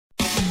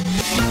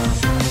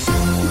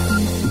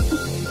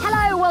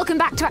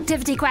to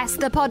Activity Quest,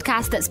 the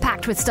podcast that's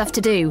packed with stuff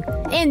to do.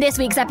 In this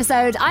week's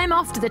episode, I'm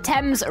off to the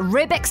Thames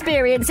RIB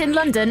Experience in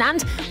London,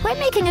 and we're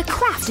making a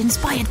craft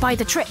inspired by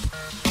the trip.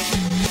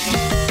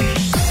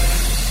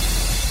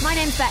 My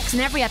name's Bex,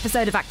 and every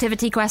episode of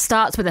Activity Quest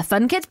starts with a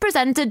Fun Kids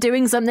presenter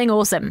doing something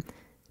awesome.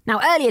 Now,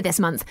 earlier this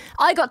month,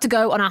 I got to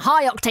go on a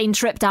high-octane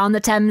trip down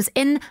the Thames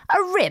in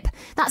a RIB.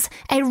 That's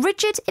a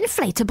rigid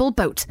inflatable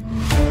boat.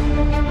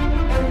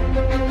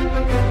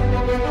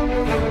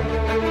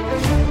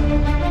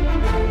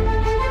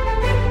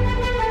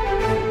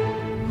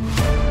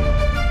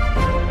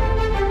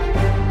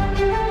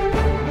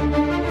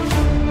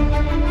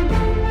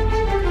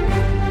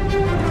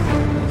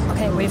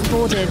 We've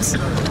boarded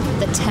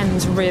the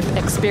Thames RIB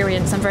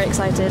Experience. I'm very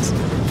excited.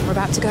 We're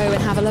about to go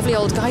and have a lovely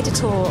old guided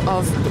tour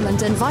of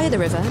London via the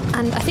river,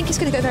 and I think it's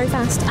going to go very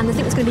fast, and I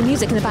think there's going to be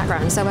music in the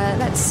background, so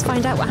let's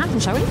find out what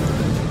happens, shall we?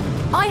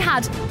 I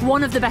had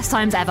one of the best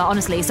times ever,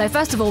 honestly. So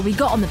first of all, we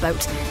got on the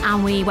boat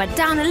and we went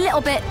down a little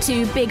bit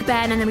to Big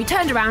Ben, and then we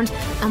turned around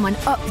and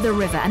went up the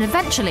river, and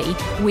eventually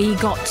we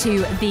got to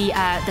the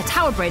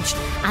Tower Bridge,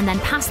 and then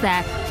past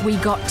there we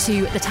got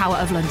to the Tower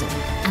of London,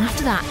 and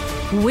after that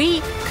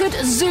we could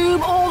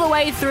zoom all the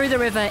way through the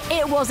river.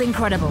 It was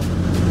incredible.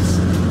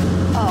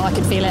 Oh, I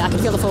can feel it. I can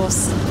feel the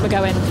force. We're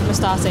going. We're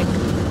starting.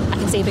 I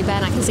can see Big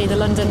Ben. I can see the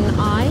London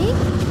Eye.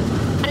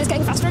 And it's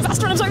getting faster and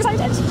faster, and I'm so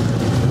excited.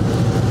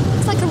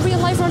 It's like a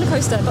real-life roller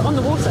coaster, but on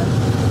the water.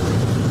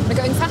 We're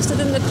going faster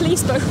than the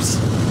police boat.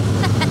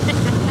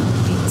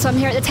 So I'm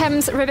here at the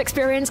Thames RIB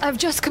Experience. I've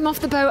just come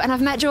off the boat and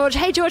I've met George.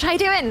 Hey George, how you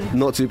doing?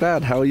 Not too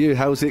bad. How are you?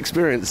 How was the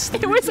experience?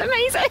 It was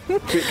amazing. A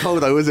bit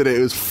cold though, wasn't it? It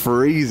was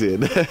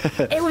freezing.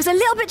 It was a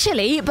little bit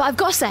chilly, but I've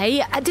got to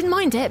say, I didn't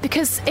mind it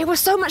because it was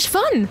so much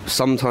fun.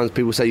 Sometimes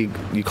people say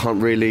you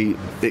can't really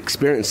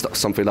experience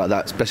something like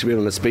that, especially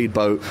being on a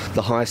speedboat,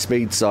 the high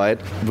speed side,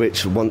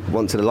 which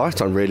once in a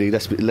lifetime really.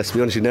 Let's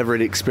be honest, you never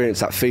really experience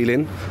that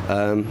feeling.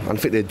 And I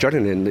think the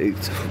adrenaline,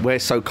 where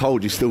it's so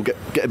cold, you still get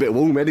a bit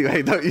warm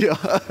anyway, don't you?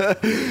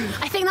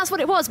 I think that's what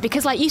it was,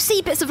 because like you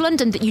see bits of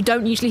London that you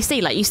don't usually see.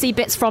 Like you see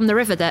bits from the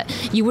river that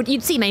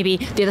you'd see maybe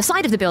the other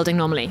side of the building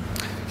normally.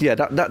 Yeah,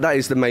 that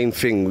is the main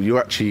thing. You're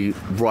actually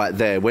right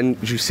there. When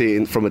you see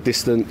it from a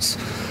distance,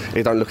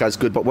 it don't look as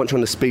good. But once you're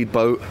on the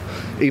speedboat,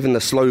 even the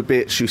slow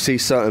bits, you see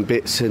certain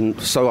bits, and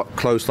so up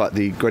close, like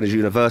the Greenwich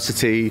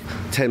University,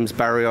 Thames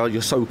Barrier,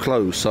 you're so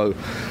close. So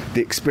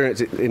the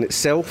experience in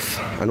itself,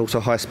 and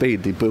also high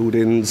speed, the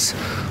buildings,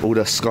 all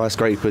the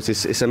skyscrapers,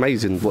 it's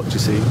amazing what you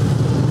see.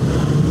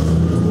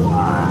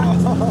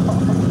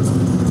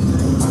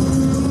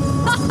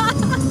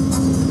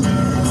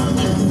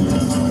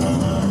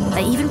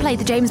 They even played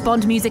the James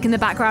Bond music in the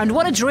background.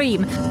 What a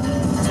dream!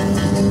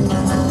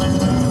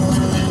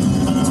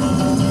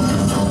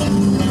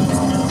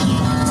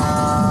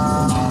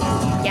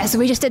 So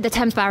we just did the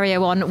Thames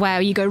Barrier one,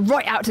 where you go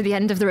right out to the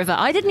end of the river.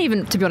 I didn't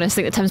even, to be honest,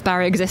 think the Thames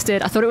Barrier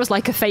existed. I thought it was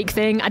like a fake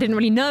thing. I didn't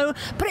really know,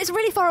 but it's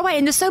really far away,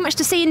 and there's so much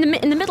to see in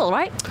the middle,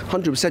 right?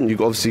 100%. You've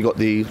obviously got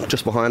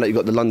just behind that, you've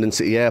got the London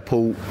City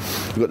Airport,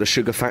 you've got the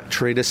sugar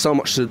factory. There's so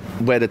much to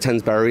where the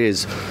Thames Barrier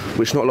is,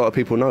 which not a lot of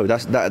people know.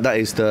 That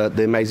is the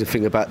amazing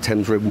thing about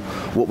Thames RIB,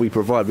 what we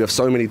provide. We have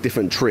so many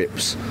different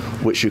trips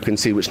which you can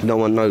see, which no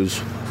one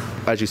knows.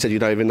 As you said, you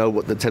don't even know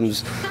what the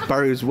Thames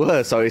barriers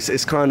were, so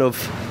it's kind of,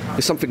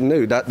 it's something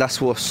new. That's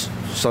what's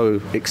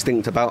so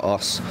extinct about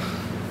us,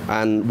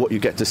 and what you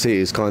get to see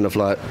is kind of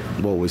like,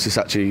 whoa, is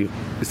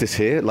this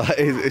here? Like,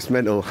 it's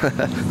mental. I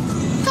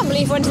can't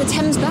believe we went to the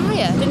Thames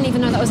Barrier. I didn't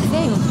even know that was a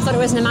thing. I thought it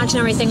was an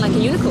imaginary thing like a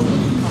unicorn.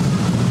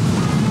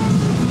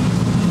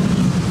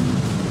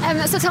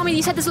 So tell me,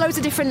 you said there's loads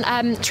of different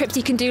trips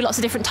you can do, lots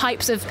of different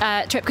types of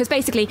trip, because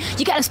basically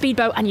you get a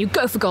speedboat and you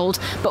go for gold,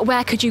 but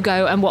where could you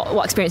go and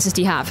what experiences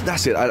do you have?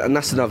 That's it, and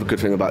that's another good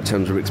thing about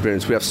Thames RIB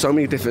Experience. We have so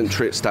many different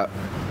trips that,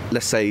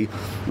 let's say,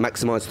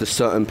 maximise to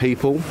certain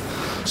people.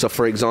 So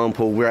for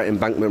example, we're at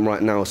Embankment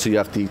right now, so you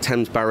have the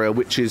Thames Barrier,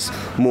 which is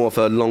more of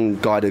a long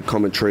guided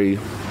commentary.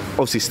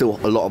 Obviously still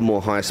a lot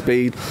more high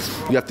speed.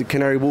 You have the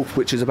Canary Wharf,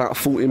 which is about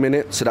 40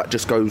 minutes, so that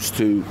just goes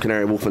to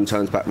Canary Wharf and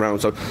turns back round.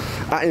 So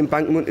at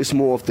Embankment, it's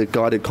more of the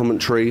guided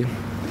commentary.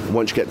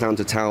 Once you get down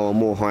to Tower,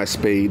 more high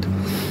speed.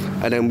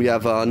 And then we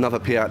have another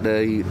pier at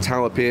the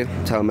Tower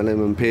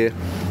Millennium Pier,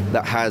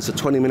 that has a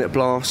 20-minute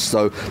blast,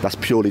 so that's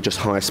purely just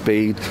high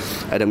speed.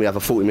 And then we have a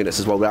 40 minutes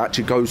as well, that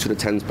actually goes to the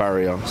Thames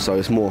Barrier, so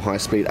it's more high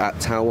speed at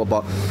Tower.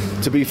 But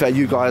to be fair,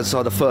 you guys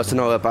are the first to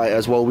know about it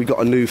as well. We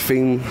got a new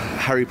theme,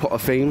 Harry Potter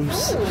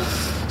themes.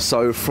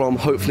 So from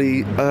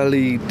hopefully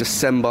early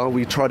December,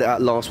 we tried it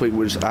out last week,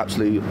 which was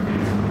absolutely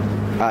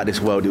out of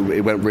this world.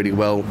 It went really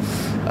well.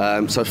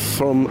 So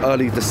from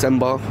early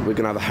December, we're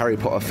going to have a Harry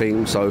Potter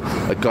theme, so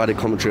a guided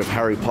commentary of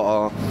Harry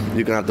Potter.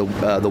 You're going to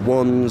have the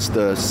wands,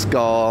 the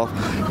scar.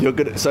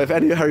 So if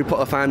any Harry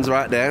Potter fans are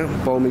out there,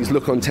 by all means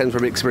look on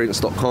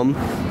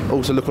thamesribexperience.com.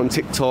 Also look on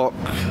TikTok,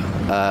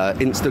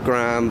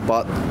 Instagram.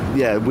 But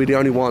yeah, we're the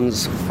only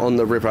ones on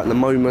the river at the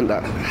moment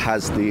that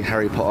has the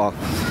Harry Potter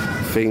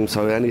theme.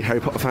 So any Harry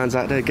Potter fans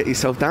out there, get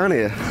yourself down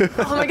here.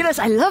 Oh my goodness,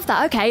 I love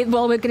that. Okay,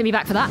 well, we're going to be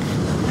back for that.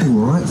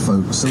 Alright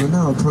folks, so we're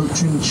now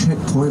approaching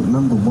checkpoint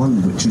number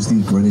 1, which is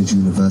the Greenwich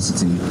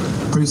University.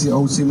 Previously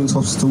Old Seamen's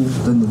Hospital,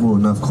 then the Royal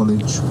Nav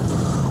College.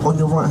 On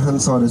your right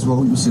hand side as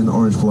well, you'll see an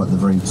orange ball at the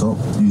very top.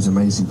 Use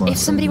amazing by. If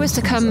somebody was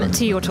to come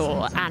to your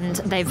tour and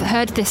they've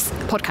heard this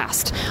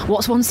podcast,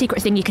 what's one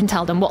secret thing you can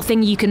tell them? What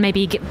thing you can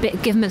maybe give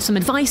them some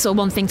advice, or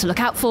one thing to look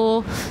out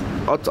for?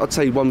 I'd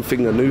say one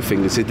thing, a new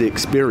thing, is the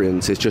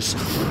experience. It's just,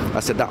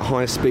 I said, that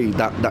high speed,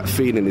 that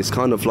feeling is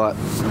kind of like,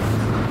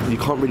 you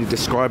can't really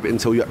describe it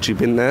until you've actually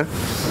been there.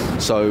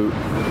 So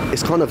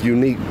it's kind of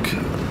unique.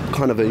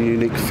 Kind of a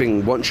unique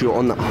thing. Once you're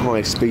on that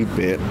high speed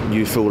bit,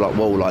 you feel like,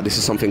 whoa, like this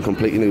is something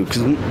completely new.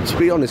 Because to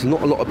be honest,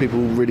 not a lot of people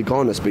really go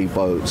on a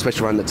speedboat,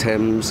 especially around the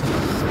Thames.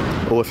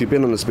 Or if you've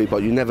been on a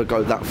speedboat, you never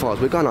go that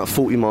fast. We're going at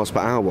 40 miles per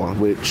hour,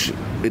 which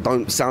it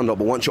don't sound like,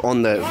 but once you're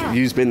on there,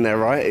 you've been there,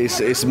 right?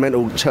 It's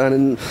mental,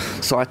 churning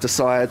side to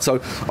side.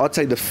 So I'd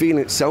say the feeling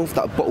itself,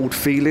 that bottled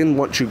feeling,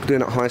 once you're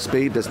doing at high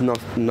speed, there's no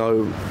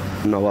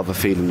other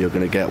feeling you're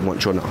going to get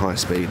once you're on at high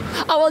speed.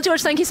 Oh, well,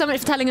 George, thank you so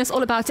much for telling us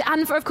all about it,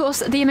 and for, of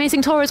course, the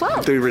amazing tour as well.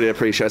 I do really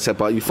appreciate it,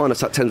 but you find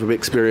us at Thames RIB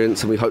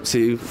Experience, and we hope to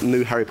see you.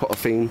 New Harry Potter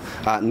theme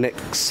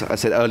next, I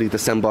said, early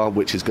December,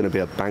 which is going to be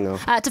a banger.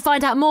 To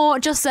find out more,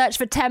 just search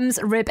for Thames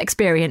RIB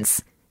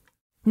Experience.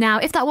 Now,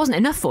 if that wasn't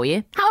enough for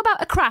you, how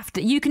about a craft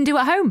that you can do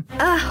at home?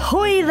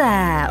 Ahoy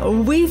there!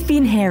 We've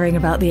been hearing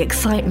about the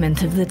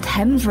excitement of the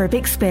Thames RIB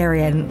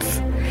Experience.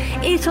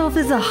 It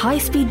offers a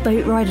high-speed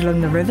boat ride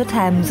along the River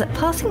Thames,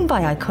 passing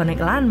by iconic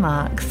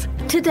landmarks.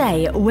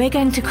 Today, we're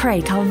going to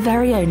create our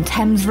very own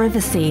Thames River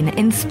scene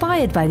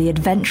inspired by the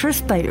adventurous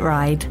boat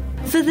ride.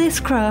 For this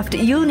craft,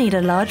 you'll need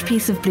a large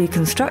piece of blue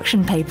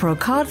construction paper or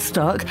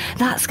cardstock.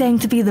 That's going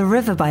to be the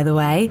river, by the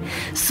way.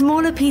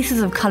 Smaller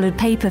pieces of coloured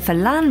paper for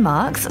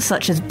landmarks,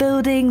 such as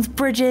buildings,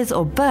 bridges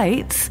or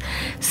boats.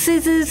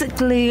 Scissors,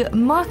 glue,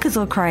 markers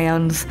or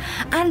crayons.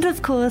 And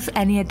of course,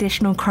 any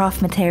additional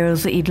craft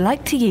materials that you'd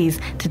like to use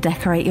to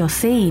decorate your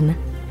scene.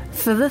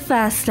 For the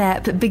first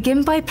step,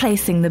 begin by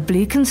placing the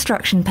blue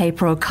construction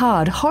paper or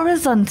card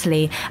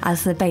horizontally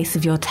as the base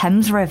of your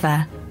Thames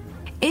River.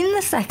 In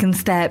the second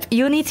step,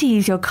 you'll need to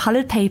use your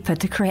coloured paper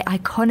to create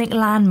iconic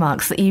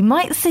landmarks that you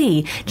might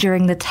see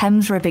during the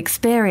Thames RIB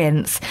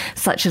Experience,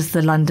 such as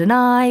the London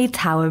Eye,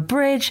 Tower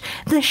Bridge,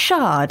 the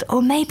Shard,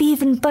 or maybe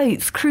even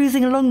boats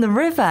cruising along the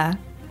river.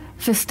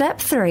 For step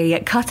 3,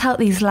 cut out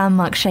these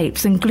landmark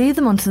shapes and glue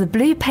them onto the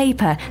blue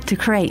paper to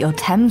create your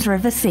Thames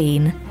River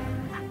scene.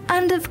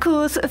 And of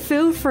course,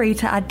 feel free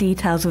to add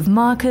details with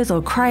markers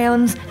or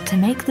crayons to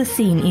make the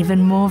scene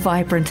even more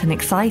vibrant and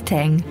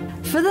exciting.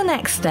 For the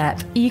next step,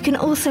 you can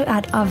also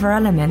add other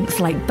elements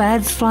like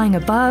birds flying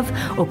above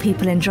or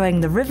people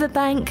enjoying the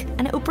riverbank,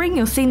 and it will bring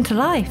your scene to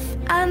life.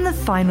 And the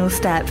final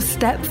step,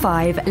 step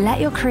 5,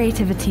 let your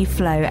creativity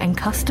flow and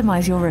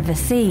customise your river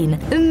scene,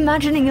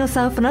 imagining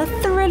yourself on a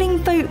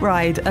thrilling boat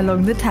ride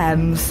along the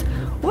Thames.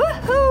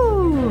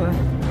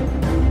 Woohoo!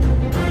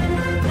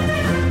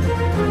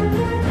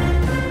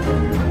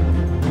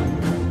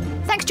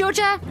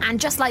 Georgia, and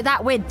just like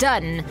that, we're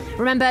done.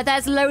 Remember,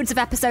 there's loads of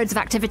episodes of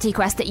Activity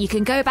Quest that you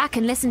can go back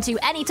and listen to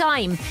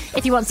anytime.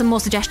 If you want some more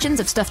suggestions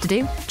of stuff to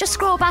do, just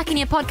scroll back in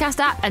your podcast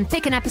app and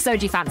pick an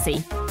episode you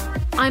fancy.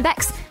 I'm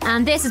Bex,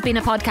 and this has been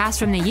a podcast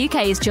from the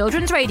UK's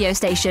children's radio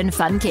station,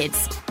 Fun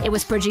Kids. It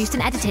was produced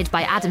and edited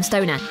by Adam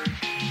Stoner.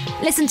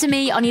 Listen to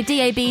me on your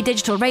DAB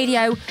digital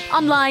radio,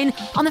 online,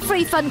 on the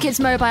free Fun Kids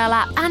mobile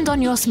app, and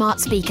on your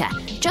smart speaker.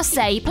 Just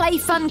say, play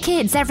Fun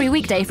Kids every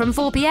weekday from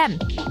 4 p.m.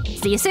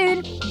 See you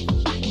soon.